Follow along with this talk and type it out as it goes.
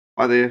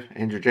Hi there,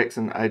 Andrew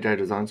Jackson, AJ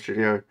Design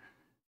Studio.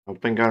 I've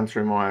been going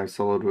through my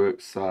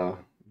Solidworks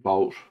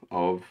vault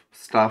of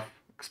stuff,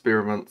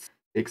 experiments,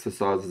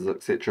 exercises,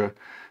 etc.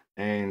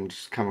 and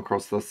come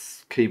across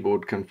this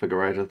keyboard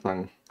configurator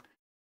thing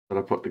that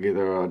I put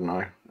together, I don't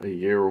know, a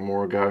year or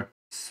more ago.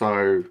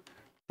 So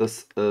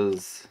this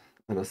is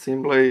an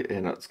assembly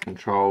and it's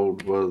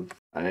controlled with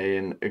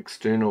an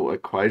external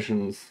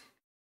equations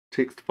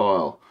text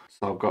file.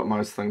 So I've got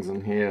most things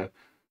in here: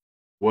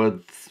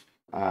 width,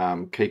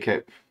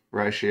 keycap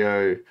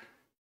ratio,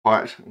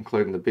 height,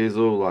 including the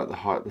bezel, like the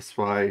height this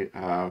way,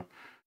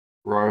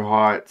 row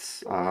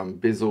heights,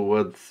 bezel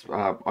widths.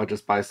 I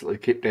just basically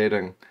kept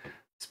adding,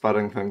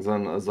 spudding things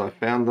in as I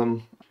found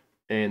them,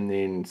 and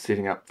then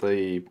setting up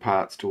the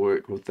parts to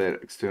work with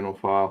that external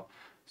file.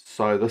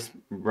 So this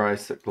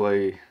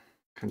basically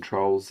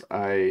controls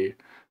a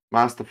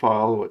master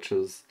file, which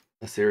is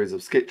a series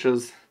of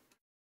sketches,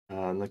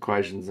 and the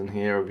equations in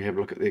here. If you have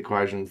a look at the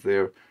equations,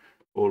 they're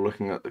all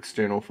looking at the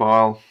external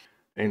file,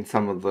 and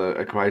some of the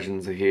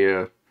equations are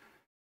here,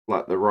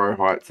 like the row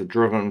heights are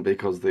driven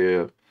because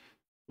they're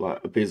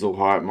like a bezel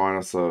height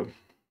minus a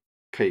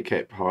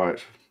keycap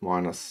height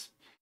minus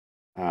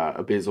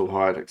a bezel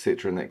height,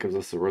 etc., and that gives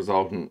us a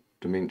resultant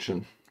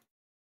dimension.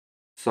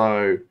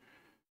 So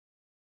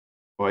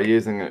by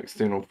using an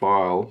external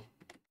file,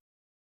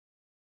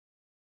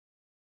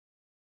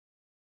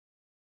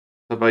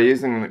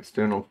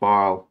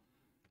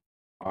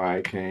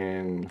 I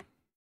can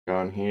go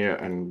in here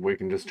and we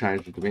can just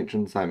change the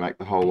dimensions, say make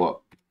the whole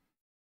lot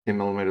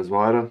 10mm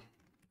wider,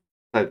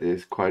 save the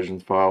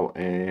equations file,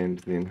 and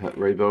then hit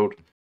rebuild,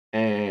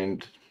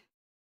 and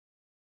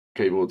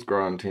keyboard's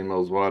grown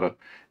 10mm wider,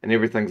 and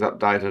everything's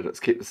updated. It's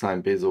kept the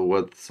same bezel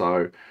width,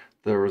 so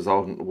the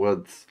resultant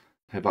widths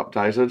have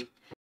updated,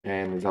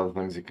 and there's other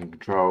things you can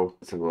control.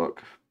 Let's have a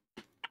look.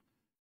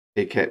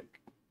 Keycap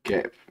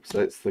gap, so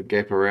that's the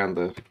gap around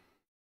the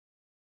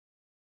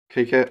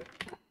keycap.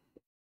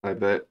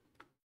 Save that,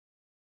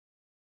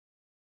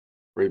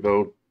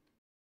 rebuild.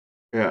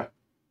 Yeah,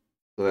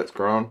 so that's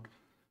grown.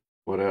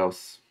 What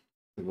else?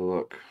 Have a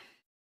look.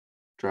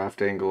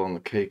 Draft angle on the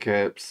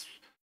keycaps,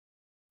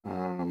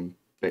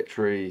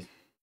 battery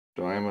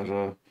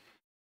diameter.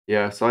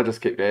 Yeah, so I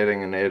just kept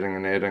adding and adding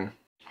and adding.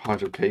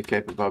 Height of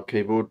keycap above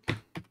keyboard,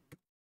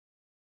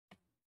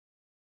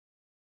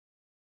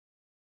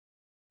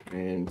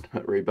 and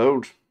hit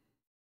rebuild.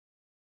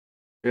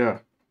 Yeah,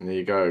 and there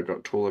you go,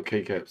 got taller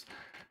keycaps.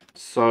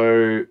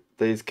 So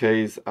these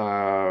keys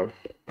are,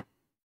 if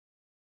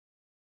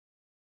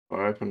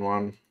I open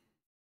one,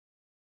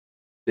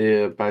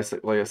 they're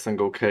basically a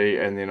single key,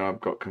 and then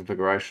I've got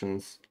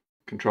configurations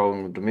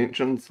controlling the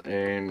dimensions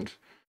and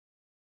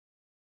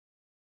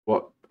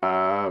what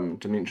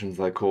dimensions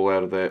they call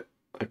out of that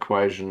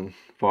equation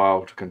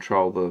file to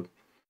control the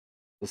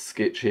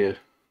sketch here.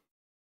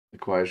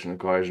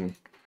 Equation.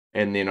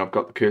 And then I've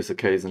got the cursor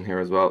keys in here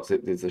as well,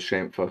 except there's a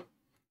chamfer.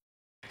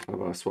 So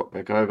if I swap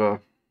back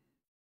over,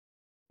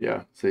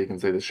 yeah, so you can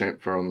see the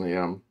chamfer on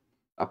the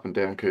up and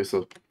down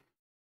cursor.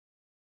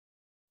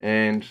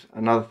 And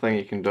another thing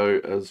you can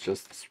do is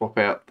just swap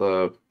out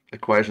the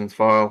equations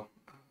file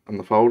in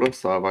the folder.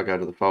 So if I go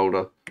to the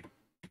folder,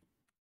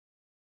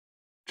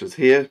 which is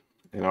here,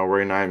 and I'll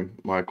rename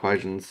my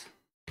equations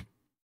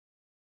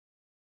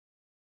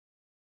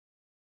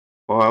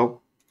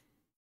file,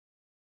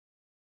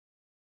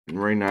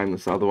 and rename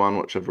this other one,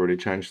 which I've already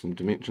changed some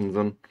dimensions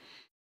in.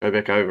 Go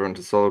back over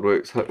into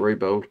Solidworks, hit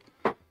rebuild.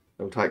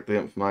 It'll take the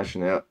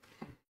information out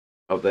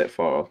of that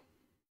file.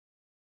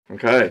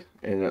 Okay,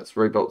 and it's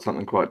rebuilt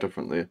something quite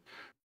different there.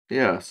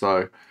 Yeah,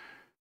 so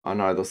I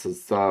know this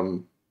is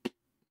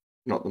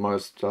not the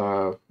most,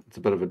 it's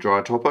a bit of a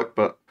dry topic,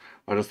 but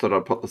I just thought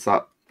I'd put this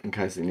up in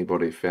case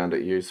anybody found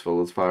it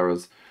useful as far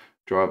as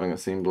driving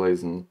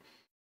assemblies and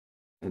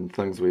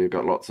things where you've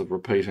got lots of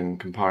repeating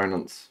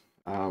components,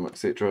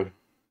 etc.,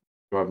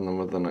 driving them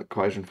with an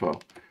equation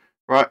file.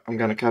 Right, I'm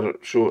going to cut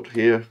it short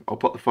here. I'll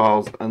put the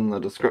files in the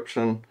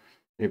description.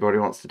 Anybody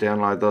wants to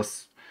download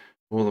this,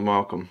 more than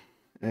welcome.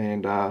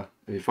 And if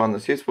you find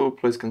this useful,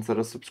 please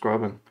consider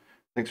subscribing.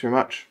 Thanks very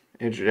much.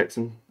 Andrew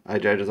Jackson,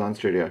 AJ Design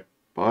Studio.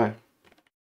 Bye.